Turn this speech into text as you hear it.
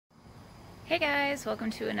Hey guys,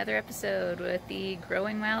 welcome to another episode with the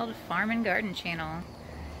Growing Wild Farm and Garden channel.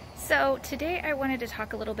 So today I wanted to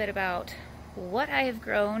talk a little bit about what I have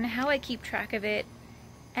grown, how I keep track of it,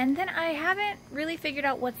 and then I haven't really figured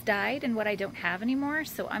out what's died and what I don't have anymore,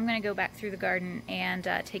 so I'm going to go back through the garden and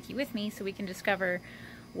take you with me so we can discover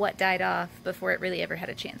what died off before it really ever had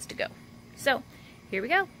a chance to go. So here we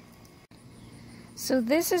go. So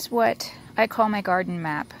this is what I call my garden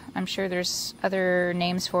map. I'm sure there's other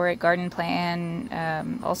names for it, garden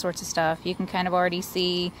plan, all sorts of stuff. You can kind of already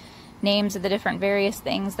see names of the different various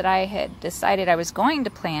things that I had decided I was going to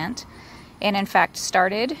plant and in fact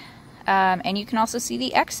started. And you can also see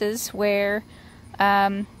the X's where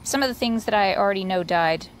some of the things that I already know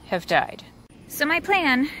died have died. So my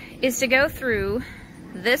plan is to go through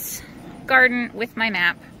this garden with my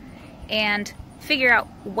map and figure out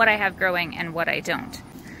what I have growing and what I don't.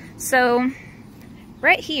 So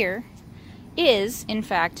right here is, in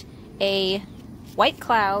fact, a white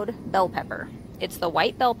cloud bell pepper. It's the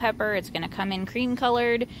white bell pepper. It's going to come in cream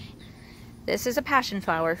colored. This is a passion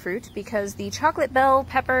flower fruit because the chocolate bell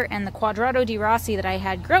pepper and the quadrado di Rossi that I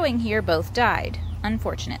had growing here both died,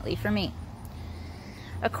 unfortunately for me.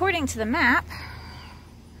 According to the map,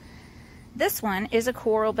 this one is a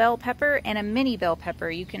coral bell pepper and a mini bell pepper.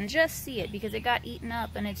 You can just see it because it got eaten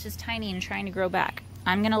up and it's just tiny and trying to grow back.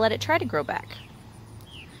 I'm going to let it try to grow back.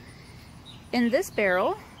 In this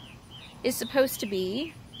barrel is supposed to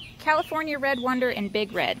be California Red Wonder and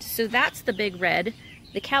Big Red. So that's the Big Red.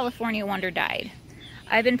 The California Wonder died.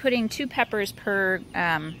 I've been putting 2 peppers per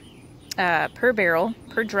barrel,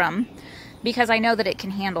 per drum, because I know that it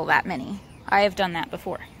can handle that many. I have done that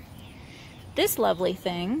before. This lovely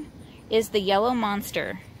thing is the Yellow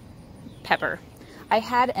Monster pepper. I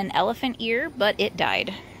had an elephant ear, but it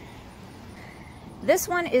died. This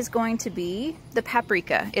one is going to be the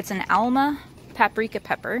paprika. It's an Alma paprika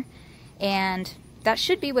pepper, and that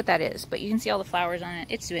should be what that is, but you can see all the flowers on it.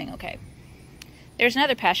 It's doing okay. There's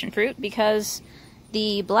another passion fruit because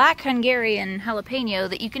the black Hungarian jalapeno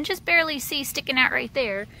that you can just barely see sticking out right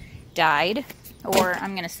there died, or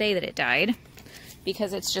I'm going to say that it died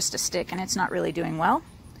because it's just a stick and it's not really doing well.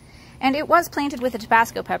 And it was planted with a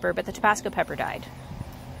Tabasco pepper, but the Tabasco pepper died.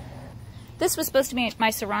 This was supposed to be my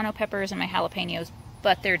serrano peppers and my jalapenos,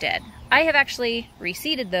 but they're dead. I have actually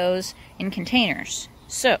reseeded those in containers,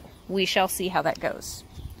 so we shall see how that goes.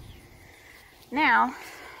 Now,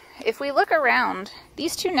 if we look around,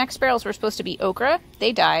 these 2 next barrels were supposed to be okra,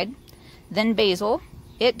 they died. Then basil,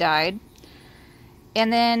 it died.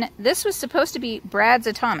 And then this was supposed to be Brad's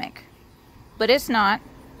Atomic, but it's not.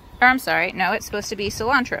 Or I'm sorry, no, it's supposed to be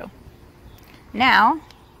cilantro. Now,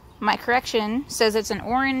 my correction says it's an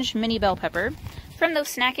orange mini bell pepper from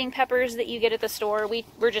those snacking peppers that you get at the store.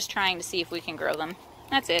 We're just trying to see if we can grow them.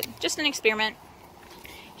 That's it, just an experiment.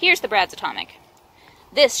 Here's the Brad's Atomic.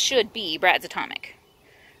 This should be Brad's Atomic.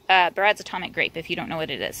 Brad's Atomic grape, if you don't know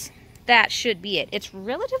what it is. That should be it. It's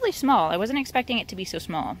relatively small. I wasn't expecting it to be so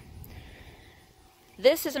small.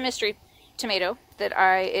 This is a mystery tomato that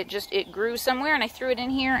it grew somewhere and I threw it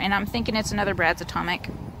in here and I'm thinking it's another Brad's Atomic.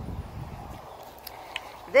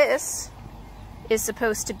 This is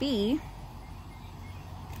supposed to be,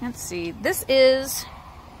 let's see, this is,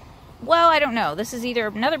 well, I don't know. This is either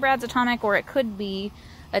another Brad's Atomic or it could be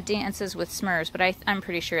a Dances with Smurfs, but I'm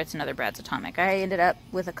pretty sure it's another Brad's Atomic. I ended up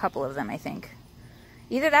with a couple of them, I think.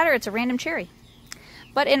 Either that or it's a random cherry.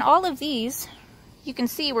 But in all of these, you can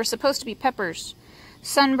see we're supposed to be peppers.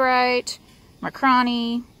 Sunbright,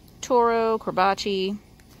 Macrani, Toro, Corbaci,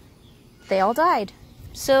 they all died.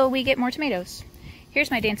 So we get more tomatoes. Here's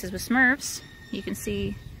my Dances with Smurfs. You can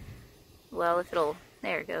see, well, if it'll,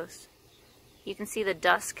 there it goes. You can see the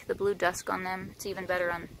dusk, the blue dusk on them. It's even better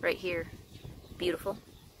on right here. Beautiful.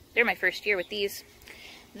 They're my first year with these.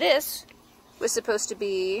 This was supposed to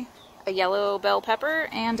be a yellow bell pepper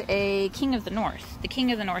and a King of the North. The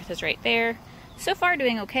King of the North is right there. So far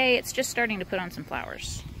doing okay. It's just starting to put on some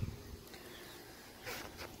flowers.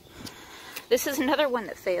 This is another one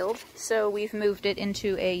that failed, so we've moved it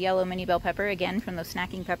into a yellow mini bell pepper, again from those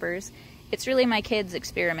snacking peppers. It's really my kid's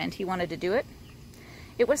experiment. He wanted to do it.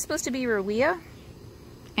 It was supposed to be Rowea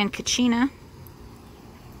and Kachina.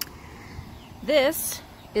 This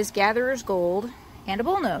is Gatherer's Gold and a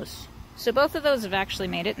Bullnose. So both of those have actually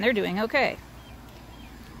made it and they're doing okay.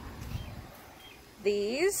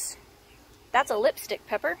 These, that's a lipstick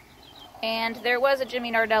pepper. And there was a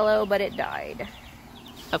Jimmy Nardello, but it died.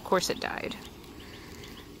 Of course it died.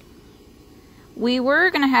 We were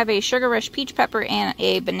going to have a Sugar Rush peach pepper and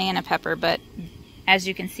a banana pepper, but as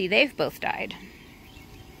you can see, they've both died.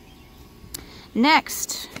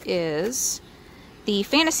 Next is the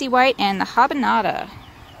Fantasy White and the Habanada.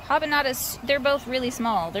 Habanadas, they're both really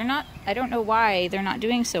small. They're not, I don't know why they're not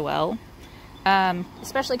doing so well,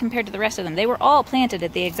 especially compared to the rest of them. They were all planted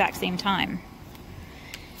at the exact same time.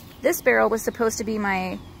 This barrel was supposed to be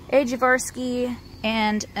my Ajivarsky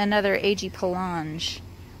and another Ajipalange,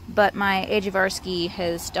 but my Ajivarsky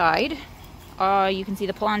has died. You can see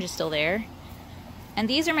the Palange is still there. And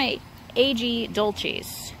these are my Agi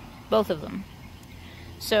Dolces, both of them.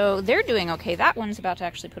 So they're doing okay. That one's about to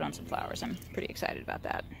actually put on some flowers. I'm pretty excited about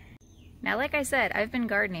that. Now, like I said, I've been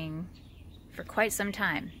gardening for quite some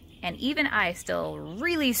time, and even I still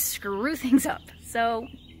really screw things up. So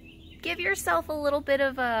give yourself a little bit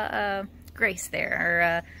of a grace there, or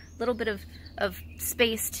a little bit of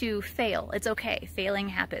space to fail. It's okay. Failing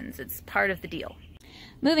happens. It's part of the deal.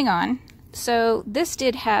 Moving on. So this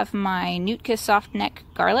did have my Nootka soft neck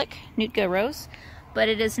garlic, Nootka rose, but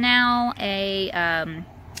it is now a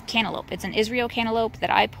cantaloupe. It's an Israel cantaloupe that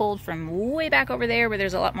I pulled from way back over there where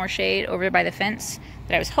there's a lot more shade over by the fence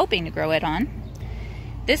that I was hoping to grow it on.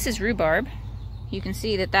 This is rhubarb. You can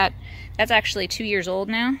see that that's actually 2 years old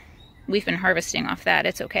now. We've been harvesting off that.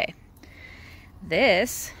 It's okay.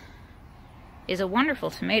 This is a wonderful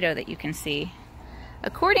tomato that you can see.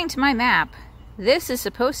 According to my map, this is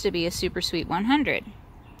supposed to be a Super Sweet 100.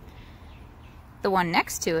 The one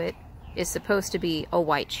next to it is supposed to be a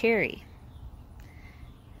white cherry.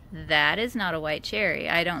 That is not a white cherry,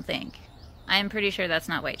 I don't think. I'm pretty sure that's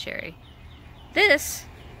not white cherry. This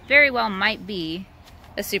very well might be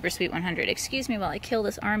a Super Sweet 100. Excuse me while I kill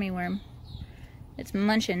this army worm. It's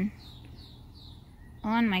munching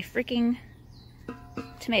on my freaking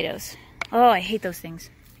tomatoes. Oh, I hate those things.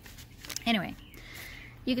 Anyway,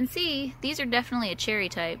 you can see these are definitely a cherry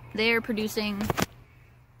type. They're producing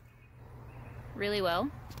really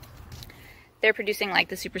well. They're producing like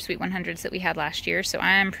the Super Sweet 100s that we had last year, so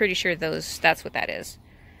I'm pretty sure that's what that is.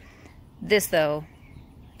 This though,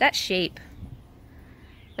 that shape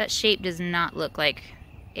does not look like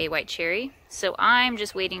a white cherry, so I'm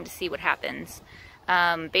just waiting to see what happens.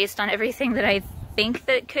 Based on everything that I think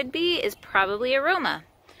that it could be is probably aroma,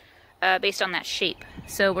 based on that shape.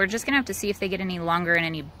 So we're just gonna have to see if they get any longer and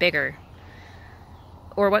any bigger,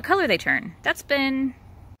 or what color they turn. That's been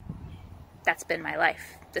my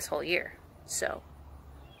life this whole year. So,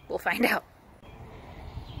 we'll find out.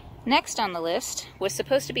 Next on the list was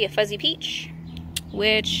supposed to be a fuzzy peach,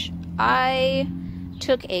 which I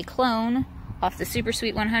took a clone off the Super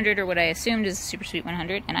Sweet 100, or what I assumed is a Super Sweet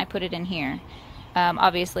 100, and I put it in here.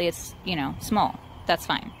 Obviously it's, you know, small. That's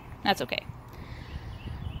fine. That's okay.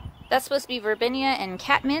 That's supposed to be Verbinia and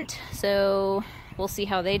Catmint, so we'll see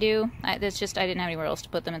how they do. It's just I didn't have anywhere else to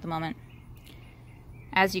put them at the moment.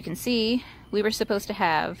 As you can see, we were supposed to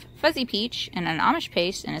have Fuzzy Peach and an Amish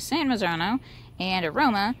Paste and a San Marzano and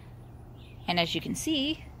Aroma, and as you can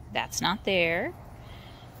see, that's not there.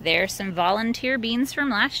 There's some volunteer beans from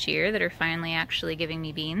last year that are finally actually giving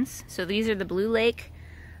me beans. So these are the Blue Lake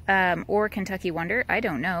or Kentucky Wonder. I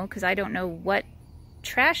don't know, because I don't know what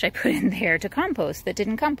trash I put in there to compost that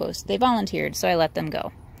didn't compost. They volunteered, so I let them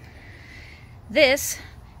go. This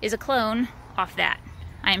is a clone off that.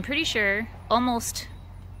 I am pretty sure, almost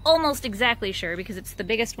exactly sure, because it's the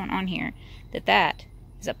biggest one on here, that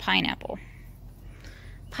is a pineapple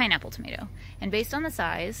tomato. And based on the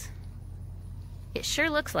size, it sure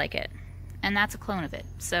looks like it, and that's a clone of it.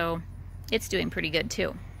 So it's doing pretty good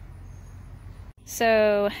too.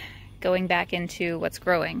 So going back into what's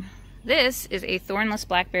growing, this is a thornless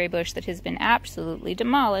blackberry bush that has been absolutely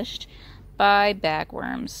demolished by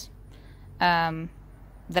bagworms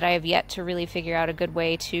that I have yet to really figure out a good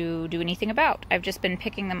way to do anything about. I've just been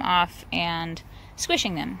picking them off and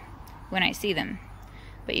squishing them when I see them.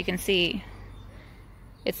 But you can see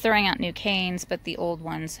it's throwing out new canes, but the old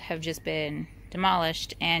ones have just been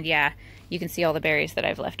demolished. And yeah, you can see all the berries that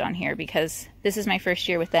I've left on here because this is my first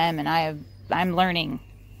year with them, and I'm learning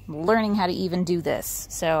how to even do this.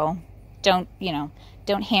 So don't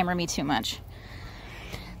hammer me too much.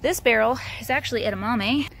 This barrel is actually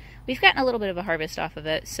edamame. We've gotten a little bit of a harvest off of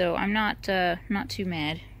it, so I'm not too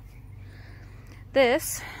mad.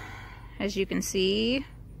 This, as you can see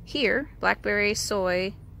here, blackberry,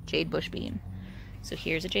 soy, jade bush bean. So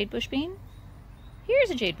here's a jade bush bean.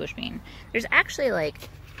 Here's a jade bush bean. There's actually like,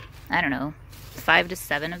 I don't know, 5 to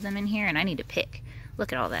 7 of them in here, and I need to pick.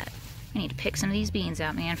 Look at all that. I need to pick some of these beans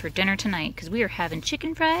out, man, for dinner tonight, because we are having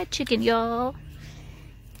fried chicken, y'all.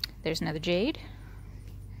 There's another jade.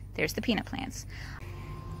 There's the peanut plants.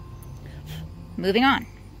 Moving on.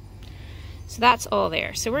 So that's all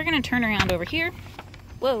there. So we're going to turn around over here.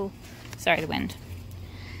 Whoa. Sorry, the wind.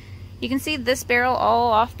 You can see this barrel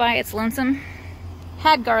all off by its lonesome.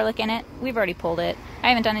 Had garlic in it. We've already pulled it. I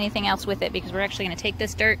haven't done anything else with it because we're actually going to take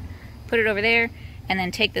this dirt, put it over there, and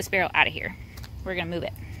then take this barrel out of here. We're going to move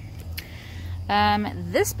it.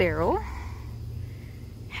 This barrel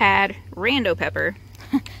had rando pepper.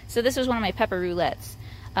 So this was one of my pepper roulettes.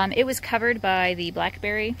 It was covered by the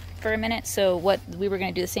blackberry for a minute, so what we were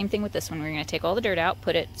going to do the same thing with this one. We were going to take all the dirt out,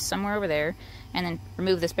 put it somewhere over there, and then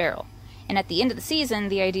remove this barrel. And at the end of the season,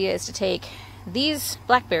 the idea is to take these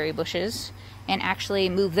blackberry bushes and actually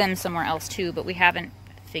move them somewhere else too, but we haven't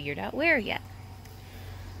figured out where yet.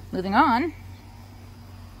 Moving on.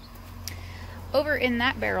 Over in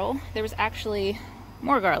that barrel, there was actually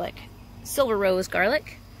more garlic. Silver rose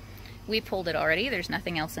garlic. We pulled it already. There's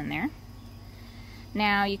nothing else in there.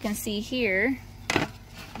 Now you can see here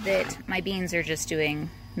that my beans are just doing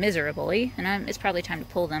miserably, and it's probably time to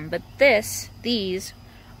pull them. But these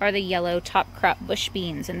are the yellow top crop bush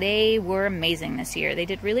beans, and they were amazing this year. They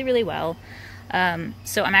did really, really well.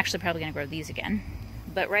 So I'm actually probably going to grow these again.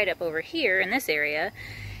 But right up over here in this area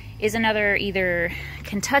is another either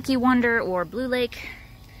Kentucky Wonder or Blue Lake.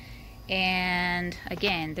 And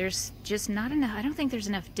again, there's just not enough, I don't think there's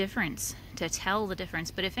enough difference to tell the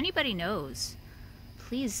difference. But if anybody knows,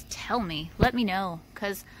 please tell me, let me know,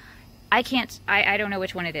 because I don't know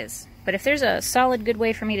which one it is. But if there's a solid, good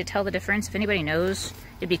way for me to tell the difference, if anybody knows,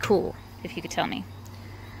 it'd be cool if you could tell me.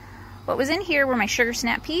 What was in here were my sugar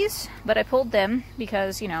snap peas, but I pulled them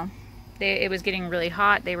because, you know, it was getting really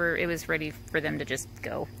hot. It was ready for them to just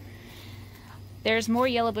go. There's more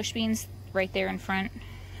yellow bush beans right there in front.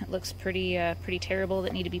 It looks pretty terrible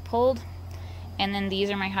that need to be pulled. And then these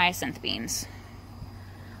are my hyacinth beans.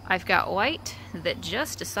 I've got white that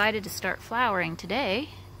just decided to start flowering today,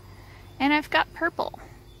 and I've got purple.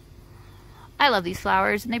 I love these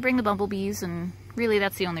flowers, and they bring the bumblebees, and really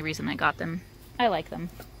that's the only reason I got them. I like them.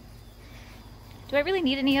 Do I really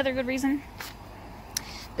need any other good reason?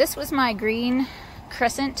 This was my green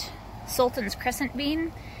crescent, Sultan's crescent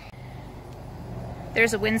bean.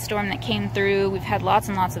 There's a windstorm that came through. We've had lots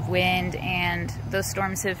and lots of wind, and those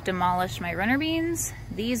storms have demolished my runner beans,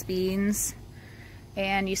 these beans,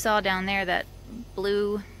 and you saw down there that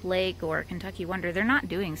Blue Lake or Kentucky Wonder, they're not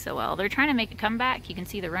doing so well. They're trying to make a comeback. You can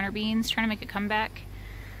see the runner beans trying to make a comeback,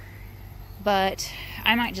 but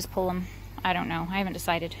I might just pull them. I don't know. I haven't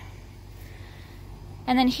decided.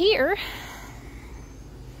 And then here,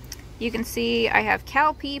 you can see I have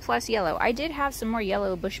cowpea plus yellow. I did have some more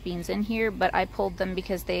yellow bush beans in here, but I pulled them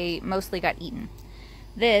because they mostly got eaten.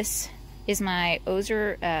 This is my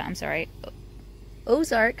Ozark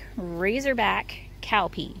Razorback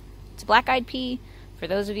cowpea. It's a black-eyed pea, for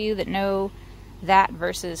those of you that know that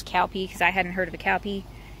versus cowpea, because I hadn't heard of a cowpea.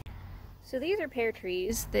 So these are pear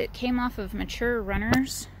trees that came off of mature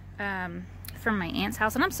runners from my aunt's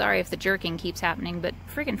house. And I'm sorry if the jerking keeps happening, but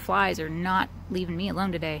freaking flies are not leaving me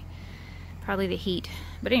alone today. Probably the heat.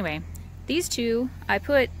 But anyway, these two I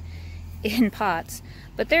put in pots,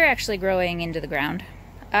 but they're actually growing into the ground.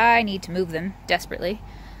 I need to move them desperately,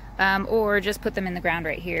 or just put them in the ground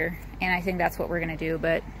right here, and I think that's what we're gonna do.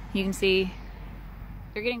 But you can see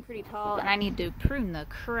they're getting pretty tall, and I need to prune the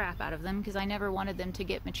crap out of them because I never wanted them to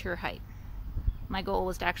get mature height. My goal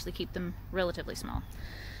was to actually keep them relatively small.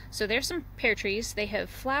 So there's some pear trees. They have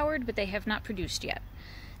flowered, but they have not produced yet.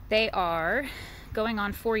 They are going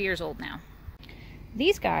on 4 years old now.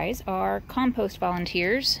 These guys are compost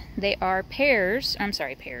volunteers. They are pears.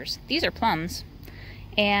 These are plums.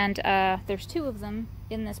 And there's 2 of them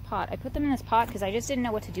in this pot. I put them in this pot because I just didn't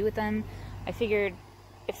know what to do with them. I figured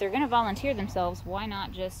if they're going to volunteer themselves, why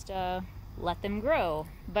not just let them grow?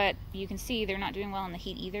 But you can see they're not doing well in the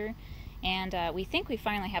heat either. And we think we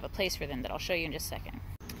finally have a place for them that I'll show you in just a second.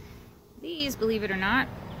 These, believe it or not,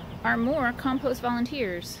 are more compost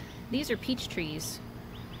volunteers. These are peach trees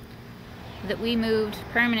that we moved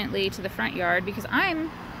permanently to the front yard because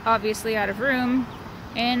I'm obviously out of room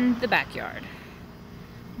in the backyard.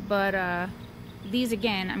 But these,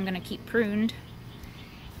 again, I'm going to keep pruned.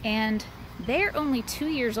 And they're only 2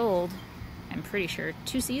 years old, I'm pretty sure.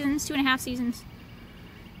 2.5 seasons.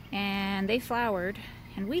 And they flowered.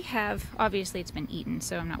 And we have, obviously it's been eaten,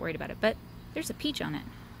 so I'm not worried about it. But there's a peach on it.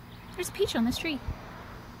 There's a peach on this tree.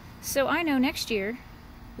 So I know next year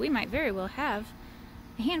we might very well have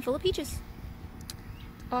a handful of peaches.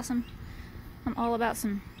 Awesome. I'm all about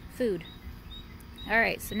some food.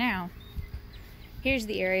 Alright, so now here's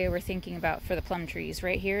the area we're thinking about for the plum trees.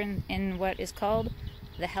 Right here in what is called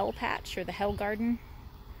the Hell Patch or the Hell Garden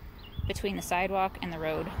between the sidewalk and the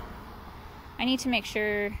road. I need to make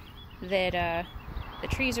sure that the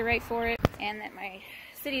trees are right for it and that my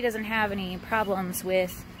city doesn't have any problems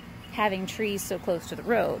with having trees so close to the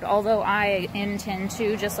road, although I intend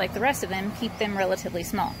to, just like the rest of them, keep them relatively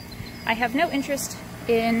small. I have no interest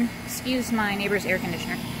excuse my neighbor's air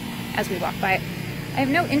conditioner as we walk by it. I have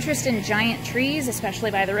no interest in giant trees,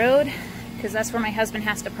 especially by the road, because that's where my husband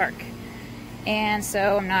has to park. And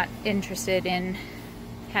so I'm not interested in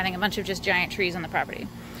having a bunch of just giant trees on the property.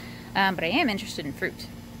 But I am interested in fruit.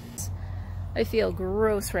 I feel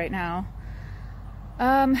gross right now.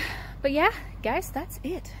 But yeah, guys, that's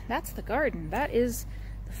it. That's the garden. That is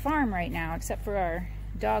the farm right now, except for our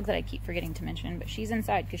dog that I keep forgetting to mention, but she's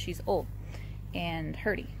inside because she's old and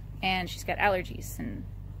hurty, and she's got allergies, and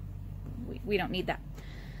we don't need that.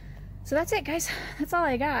 So that's it, guys. That's all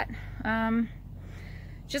I got.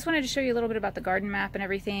 Just wanted to show you a little bit about the garden map and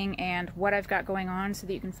everything and what I've got going on so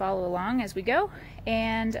that you can follow along as we go.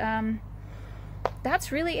 And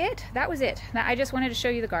that's really it. That was it. I just wanted to show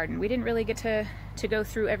you the garden. We didn't really get to go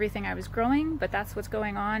through everything I was growing, but that's what's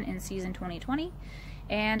going on in season 2020.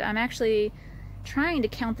 And I'm actually trying to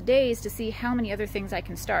count the days to see how many other things I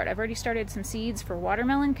can start. I've already started some seeds for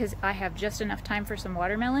watermelon because I have just enough time for some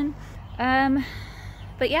watermelon.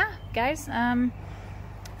 But yeah, guys,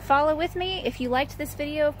 follow with me. If you liked this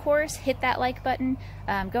video, of course, hit that like button.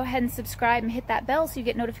 Go ahead and subscribe and hit that bell so you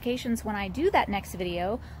get notifications when I do that next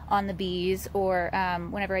video on the bees, or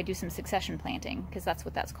whenever I do some succession planting, because that's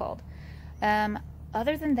what that's called.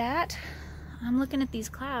 Other than that, I'm looking at these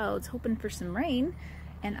clouds, hoping for some rain,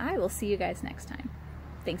 and I will see you guys next time.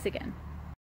 Thanks again.